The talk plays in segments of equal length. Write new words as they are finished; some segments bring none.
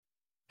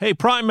Hey,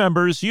 Prime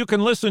members, you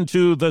can listen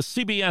to the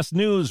CBS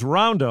News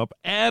Roundup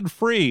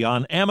ad-free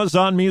on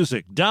Amazon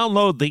Music.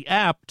 Download the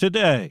app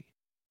today.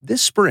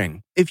 This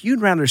spring, if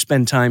you'd rather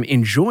spend time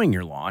enjoying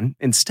your lawn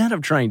instead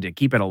of trying to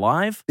keep it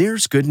alive,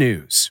 there's good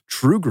news.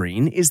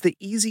 TruGreen is the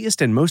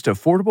easiest and most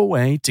affordable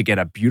way to get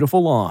a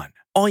beautiful lawn.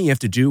 All you have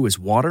to do is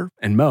water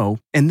and mow,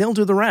 and they'll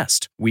do the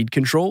rest. Weed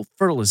control,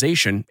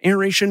 fertilization,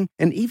 aeration,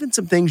 and even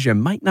some things you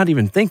might not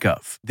even think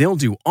of. They'll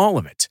do all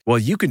of it, while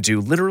you can do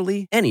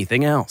literally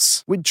anything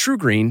else. With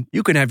TruGreen,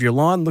 you can have your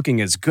lawn looking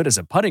as good as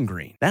a putting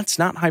green. That's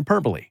not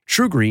hyperbole.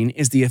 TruGreen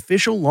is the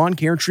official lawn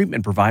care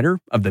treatment provider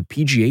of the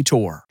PGA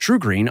Tour.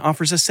 TruGreen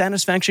offers a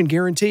satisfaction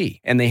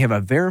guarantee, and they have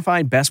a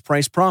verified best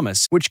price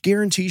promise, which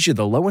guarantees you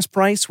the lowest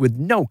price with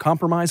no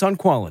compromise on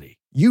quality.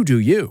 You do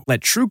you. Let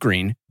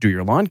TruGreen do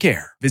your lawn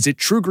care. Visit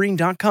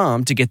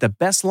TruGreen.com to get the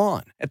best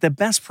lawn at the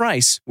best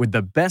price with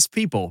the best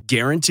people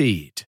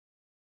guaranteed.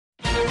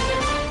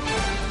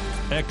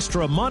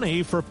 Extra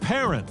money for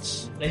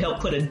parents. To help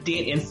put a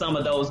dent in some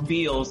of those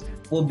bills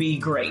will be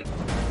great.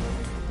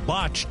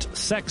 Botched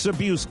sex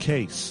abuse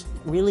case.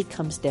 Really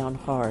comes down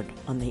hard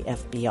on the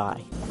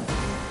FBI.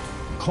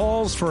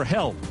 Calls for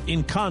help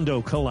in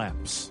condo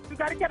collapse. You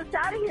gotta get us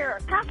out of here.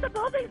 Half the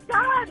building's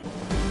gone.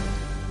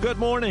 Good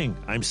morning.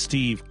 I'm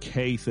Steve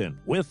Kathan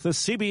with the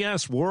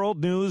CBS World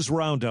News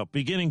Roundup.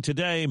 Beginning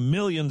today,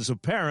 millions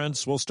of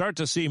parents will start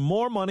to see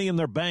more money in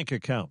their bank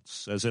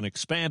accounts as an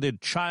expanded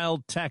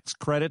child tax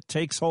credit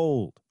takes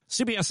hold.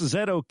 CBS's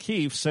Ed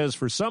O'Keefe says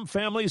for some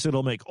families,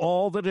 it'll make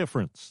all the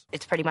difference.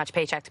 It's pretty much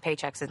paycheck to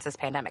paycheck since this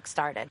pandemic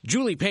started.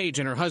 Julie Page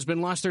and her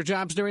husband lost their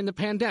jobs during the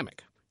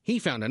pandemic. He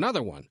found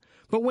another one.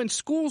 But when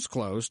schools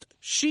closed,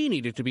 she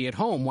needed to be at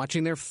home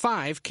watching their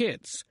 5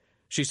 kids.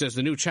 She says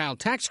the new child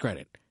tax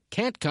credit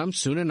can't come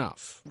soon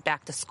enough.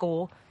 Back to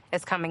school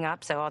is coming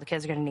up, so all the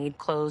kids are going to need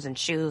clothes and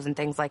shoes and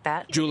things like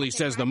that. Julie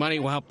says the money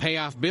will help pay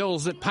off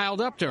bills that piled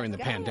up during the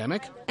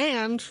pandemic,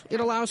 and it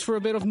allows for a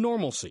bit of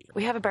normalcy.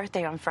 We have a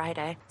birthday on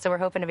Friday, so we're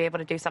hoping to be able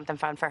to do something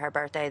fun for her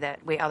birthday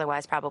that we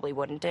otherwise probably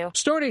wouldn't do.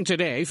 Starting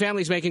today,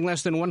 families making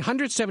less than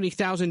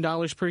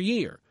 $170,000 per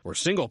year, or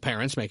single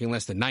parents making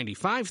less than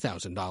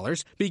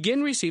 $95,000,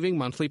 begin receiving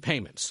monthly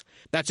payments.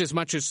 That's as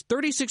much as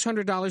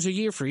 $3,600 a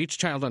year for each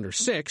child under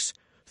 6,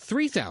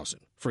 $3,000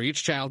 for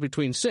each child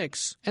between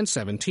 6 and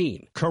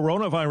 17.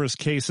 Coronavirus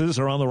cases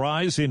are on the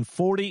rise in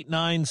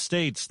 49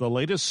 states. The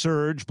latest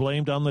surge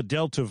blamed on the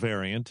Delta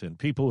variant, and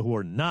people who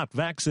are not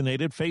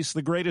vaccinated face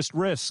the greatest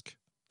risk.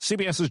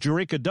 CBS's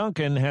Jerika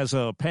Duncan has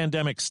a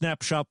pandemic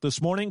snapshot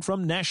this morning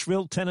from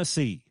Nashville,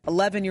 Tennessee.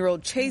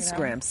 11-year-old Chase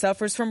Graham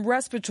suffers from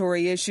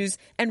respiratory issues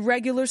and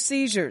regular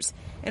seizures.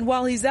 And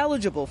while he's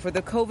eligible for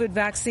the COVID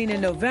vaccine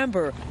in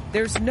November,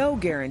 there's no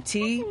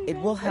guarantee it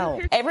will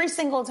help. Every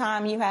single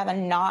time you have a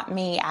not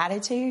me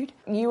attitude,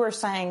 you are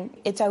saying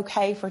it's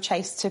okay for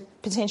Chase to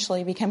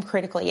potentially become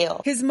critically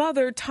ill. His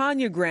mother,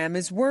 Tanya Graham,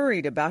 is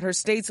worried about her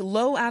state's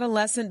low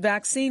adolescent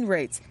vaccine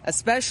rates,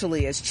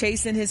 especially as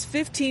Chase and his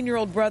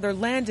 15-year-old brother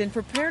Landon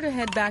prepare to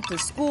head back to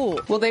school.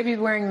 Will they be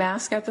wearing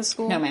masks at the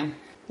school? No, ma'am.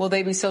 Will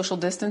they be social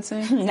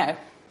distancing? No.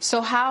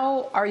 So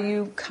how are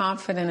you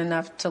confident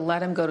enough to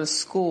let him go to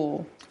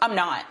school? I'm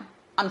not.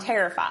 I'm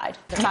terrified.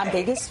 My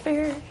biggest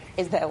fear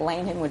is that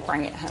Landon would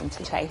bring it home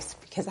to Chase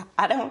because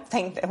I don't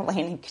think that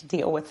Landon could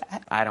deal with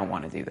that. I don't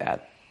want to do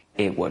that.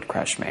 It would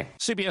crush me.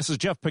 CBS's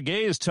Jeff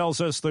Pegues tells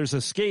us there's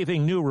a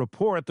scathing new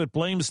report that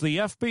blames the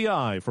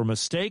FBI for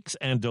mistakes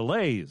and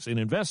delays in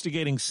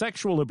investigating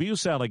sexual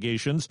abuse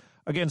allegations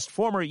against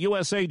former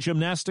USA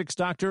Gymnastics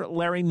doctor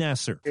Larry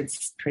Nassar.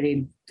 It's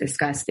pretty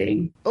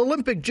disgusting.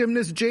 Olympic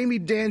gymnast Jamie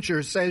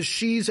Dancher says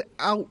she's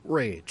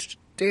outraged.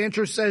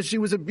 Dancher says she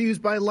was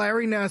abused by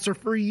Larry Nassar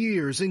for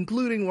years,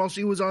 including while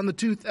she was on the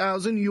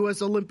 2000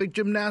 U.S. Olympic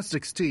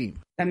gymnastics team.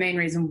 The main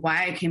reason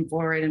why I came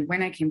forward and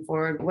when I came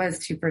forward was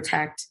to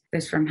protect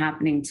this from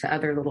happening to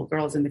other little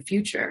girls in the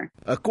future.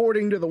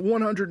 According to the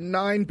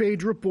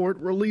 109-page report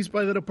released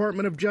by the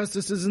Department of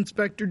Justice's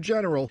Inspector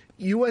General,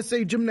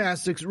 USA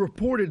Gymnastics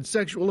reported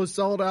sexual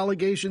assault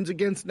allegations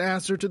against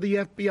Nassar to the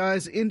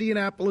FBI's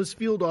Indianapolis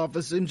field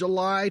office in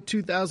July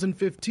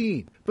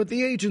 2015. But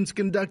the agents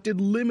conducted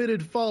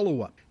limited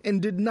follow-up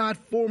and did not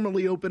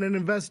formally open an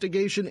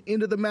investigation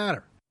into the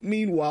matter.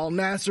 Meanwhile,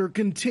 Nassar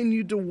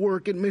continued to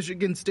work at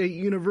Michigan State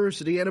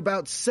University, and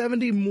about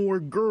 70 more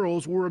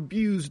girls were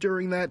abused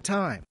during that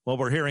time. Well,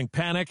 we're hearing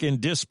panic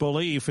and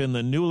disbelief in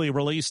the newly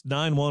released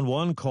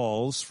 911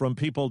 calls from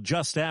people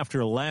just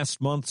after last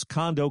month's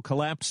condo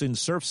collapse in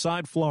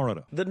Surfside,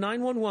 Florida. The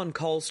 911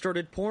 calls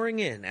started pouring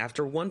in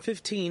after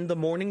 1:15 the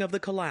morning of the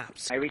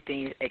collapse.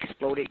 Everything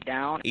exploded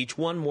down. Each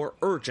one more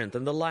urgent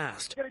than the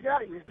last. Get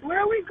out of here. Where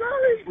are we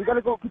going? We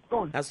gotta go. Keep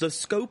going. As the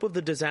scope of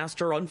the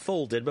disaster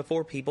unfolded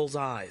before people's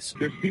eyes.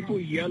 There's people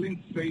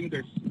yelling, saying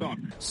they're stuck.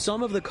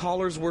 Some of the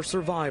callers were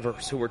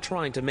survivors who were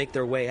trying to make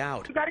their way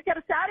out. You gotta get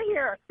us out of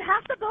here.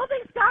 Half the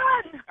building's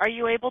gone. Are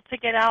you able to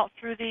get out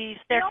through the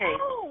staircase?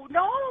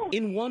 No.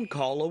 In one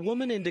call, a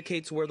woman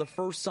indicates where the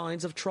first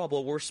signs of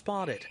trouble were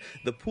spotted.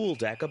 The pool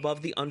deck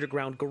above the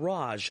underground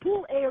garage.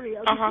 Pool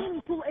area.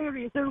 Pool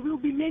area. There will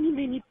be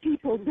many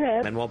people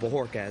there. Manuel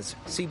Bojorquez,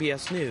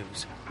 CBS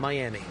News,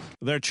 Miami.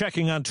 They're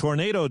checking on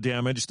tornado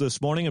damage this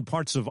morning in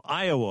parts of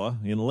Iowa.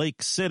 In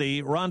Lake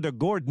City, Rhonda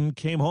Gordon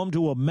came home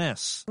to a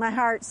mess. My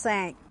heart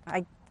sank.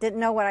 I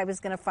didn't know what I was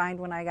going to find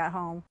when I got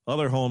home.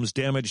 Other homes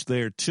damaged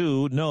there,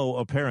 too. No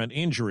apparent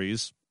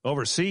injuries.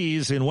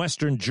 Overseas, in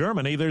western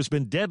Germany, there's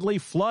been deadly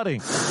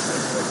flooding.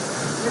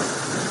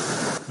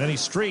 Many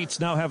streets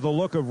now have the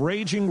look of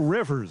raging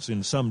rivers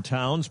in some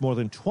towns. More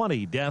than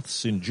 20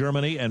 deaths in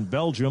Germany and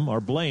Belgium are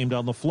blamed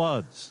on the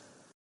floods.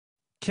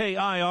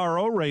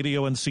 KIRO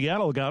Radio in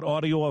Seattle got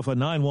audio of a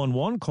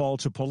 911 call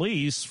to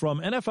police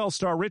from NFL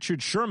star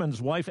Richard Sherman's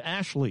wife,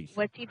 Ashley.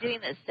 What's he doing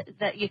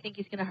that you think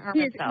he's going to harm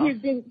himself?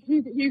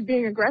 He's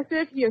being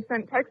aggressive. He has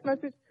sent text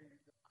messages.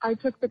 I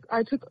took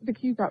the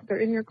keys out. They're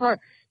in your car.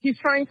 He's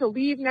trying to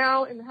leave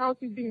now in the house.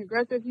 He's being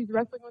aggressive. He's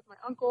wrestling with my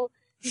uncle.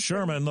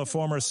 Sherman, the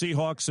former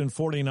Seahawks and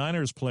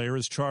 49ers player,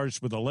 is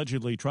charged with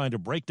allegedly trying to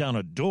break down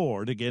a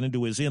door to get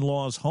into his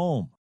in-laws'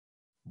 home.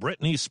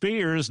 Britney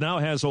Spears now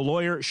has a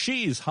lawyer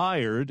she's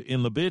hired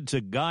in the bid to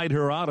guide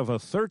her out of a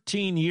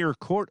 13-year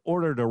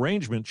court-ordered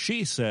arrangement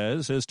she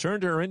says has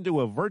turned her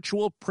into a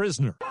virtual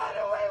prisoner.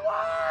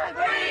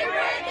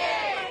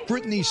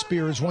 Britney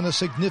Spears won a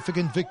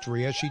significant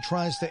victory as she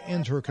tries to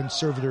end her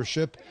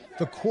conservatorship.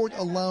 The court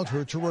allowed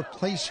her to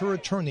replace her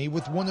attorney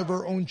with one of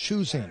her own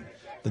choosing.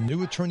 The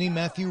new attorney,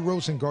 Matthew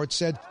Rosengart,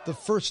 said the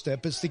first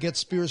step is to get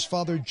Spears'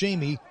 father,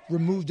 Jamie,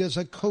 removed as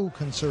a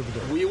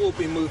co-conservator. We will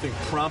be moving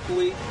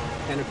promptly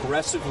and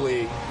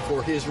aggressively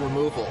for his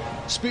removal.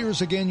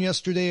 Spears again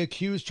yesterday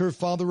accused her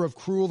father of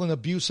cruel and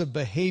abusive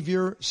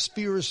behavior.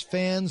 Spears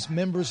fans,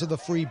 members of the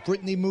Free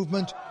Britney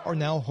movement, are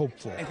now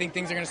hopeful. I think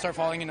things are going to start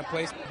falling into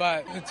place,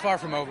 but it's far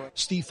from over.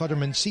 Steve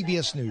Futterman,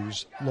 CBS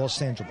News, Los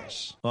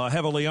Angeles. A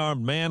heavily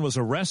armed man was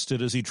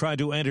arrested as he tried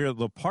to enter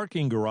the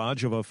parking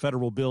garage of a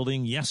federal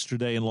building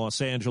yesterday in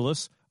Los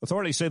Angeles.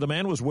 Authorities say the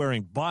man was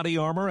wearing body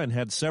armor and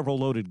had several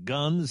loaded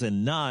guns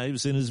and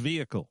knives in his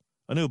vehicle.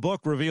 A new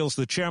book reveals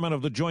the chairman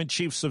of the Joint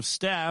Chiefs of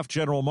Staff,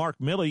 General Mark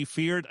Milley,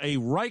 feared a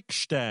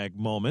Reichstag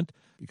moment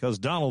because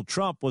Donald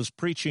Trump was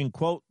preaching,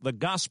 quote, the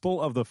gospel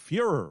of the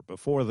Fuhrer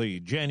before the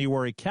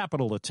January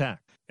Capitol attack.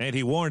 And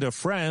he warned a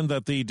friend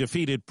that the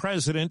defeated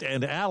president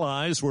and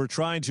allies were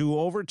trying to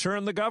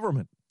overturn the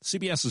government.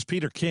 CBS's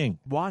Peter King.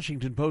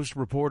 Washington Post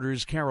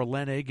reporters Carol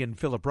Lenig and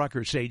Philip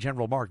Rucker say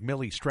General Mark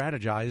Milley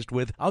strategized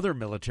with other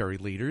military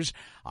leaders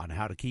on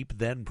how to keep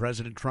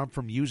then-President Trump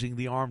from using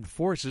the armed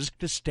forces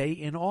to stay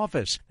in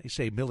office. They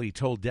say Milley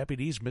told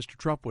deputies Mr.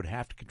 Trump would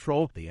have to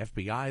control the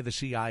FBI, the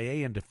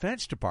CIA, and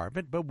Defense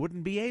Department, but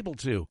wouldn't be able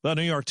to. The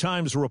New York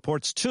Times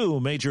reports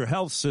two major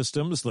health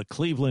systems, the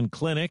Cleveland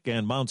Clinic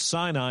and Mount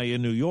Sinai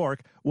in New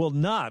York, will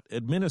not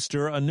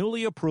administer a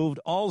newly approved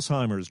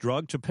Alzheimer's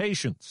drug to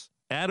patients.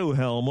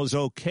 Aduhelm was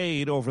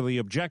okayed over the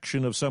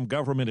objection of some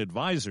government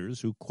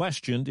advisors who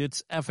questioned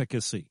its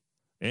efficacy.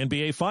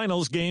 NBA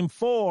Finals Game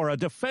 4, a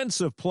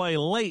defensive play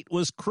late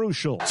was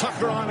crucial.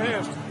 Tucker on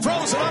him,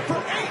 throws it up for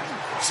Ayton,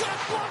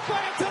 shot blocked by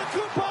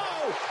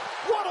Antetokounmpo.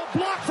 What a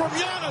block from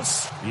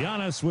Giannis.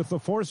 Giannis with the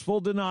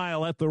forceful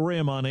denial at the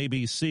rim on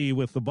ABC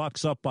with the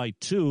Bucks up by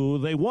 2.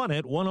 They won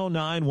it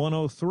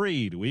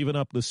 109-103 to even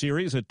up the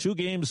series at 2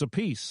 games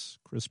apiece.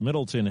 Chris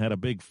Middleton had a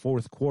big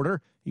fourth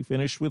quarter. He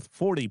finished with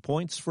 40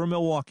 points for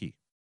Milwaukee.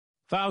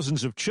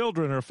 Thousands of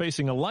children are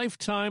facing a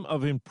lifetime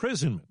of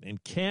imprisonment in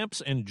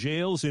camps and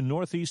jails in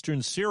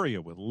northeastern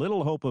Syria with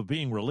little hope of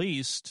being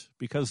released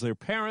because their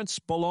parents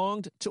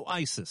belonged to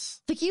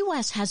ISIS. The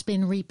U.S. has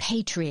been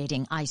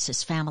repatriating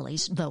ISIS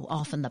families, though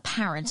often the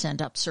parents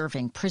end up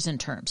serving prison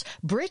terms.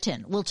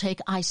 Britain will take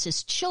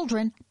ISIS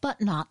children, but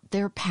not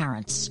their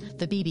parents.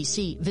 The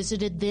BBC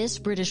visited this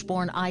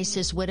British-born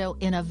ISIS widow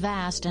in a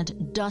vast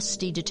and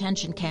dusty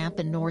detention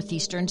camp in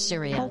northeastern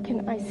Syria. How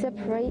can I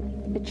separate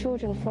the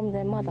children from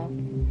their mother?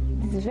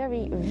 This is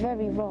very,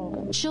 very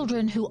wrong.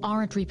 Children who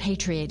aren't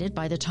repatriated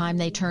by the time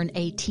they turn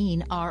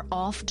 18 are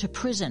off to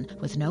prison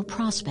with no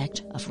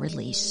prospect of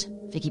release.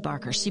 Vicky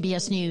Barker,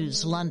 CBS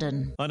News,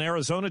 London. An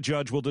Arizona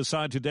judge will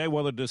decide today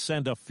whether to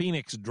send a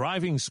Phoenix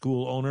driving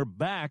school owner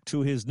back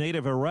to his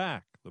native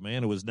Iraq. The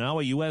man, who is now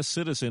a U.S.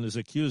 citizen, is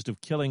accused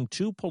of killing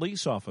 2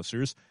 police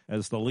officers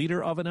as the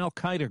leader of an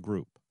al-Qaeda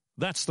group.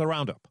 That's the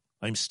Roundup.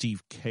 I'm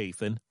Steve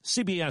Kathan,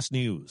 CBS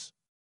News.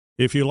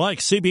 If you like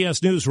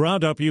CBS News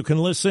Roundup, you can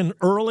listen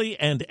early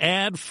and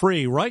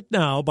ad-free right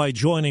now by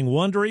joining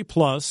Wondery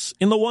Plus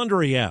in the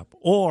Wondery app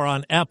or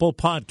on Apple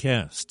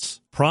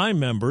Podcasts. Prime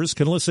members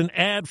can listen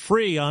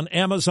ad-free on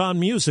Amazon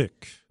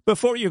Music.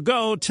 Before you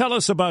go, tell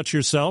us about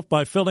yourself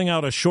by filling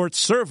out a short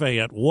survey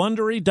at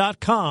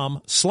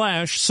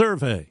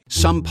Wondery.com/survey.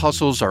 Some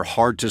puzzles are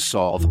hard to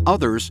solve.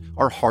 Others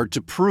are hard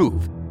to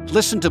prove.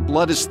 Listen to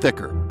Blood is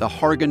Thicker, The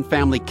Hargan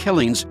Family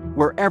Killings,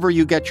 wherever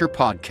you get your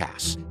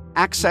podcasts.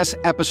 Access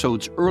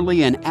episodes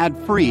early and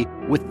ad-free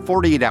with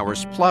 48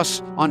 Hours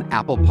Plus on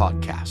Apple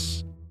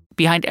Podcasts.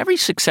 behind every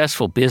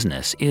successful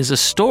business is a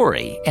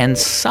story, and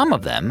some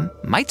of them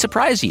might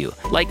surprise you,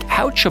 like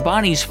how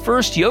Chobani's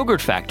first yogurt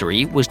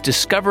factory was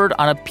discovered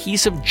on a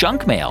piece of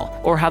junk mail,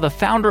 or how the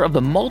founder of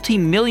the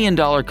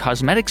multi-million-dollar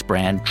cosmetics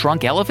brand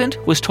Drunk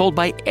Elephant was told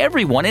by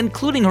everyone,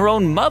 including her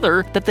own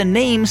mother, that the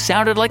name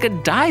sounded like a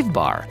dive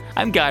bar.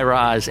 I'm Guy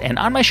Raz, and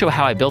on my show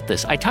How I Built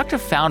This, I talk to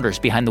founders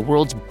behind the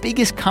world's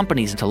biggest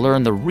companies to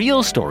learn the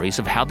real stories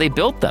of how they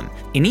built them.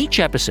 In each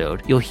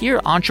episode, you'll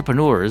hear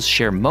entrepreneurs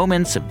share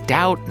moments of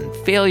doubt and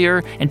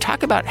failure and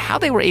talk about how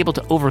they were able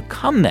to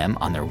overcome them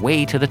on their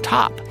way to the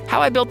top.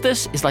 How I Built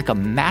This is like a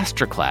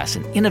masterclass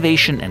in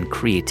innovation and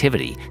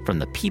creativity from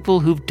the people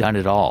who've done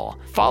it all.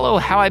 Follow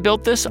How I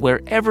Built This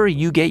wherever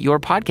you get your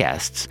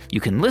podcasts.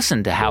 You can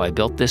listen to How I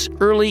Built This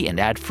early and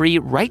ad-free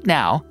right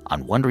now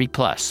on Wondery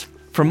Plus.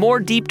 For more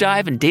deep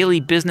dive and daily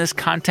business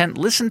content,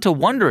 listen to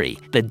Wondery,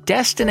 the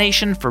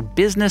destination for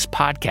business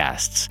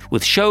podcasts.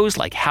 With shows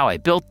like How I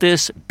Built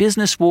This,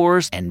 Business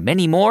Wars, and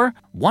many more,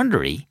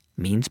 Wondery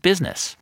means business.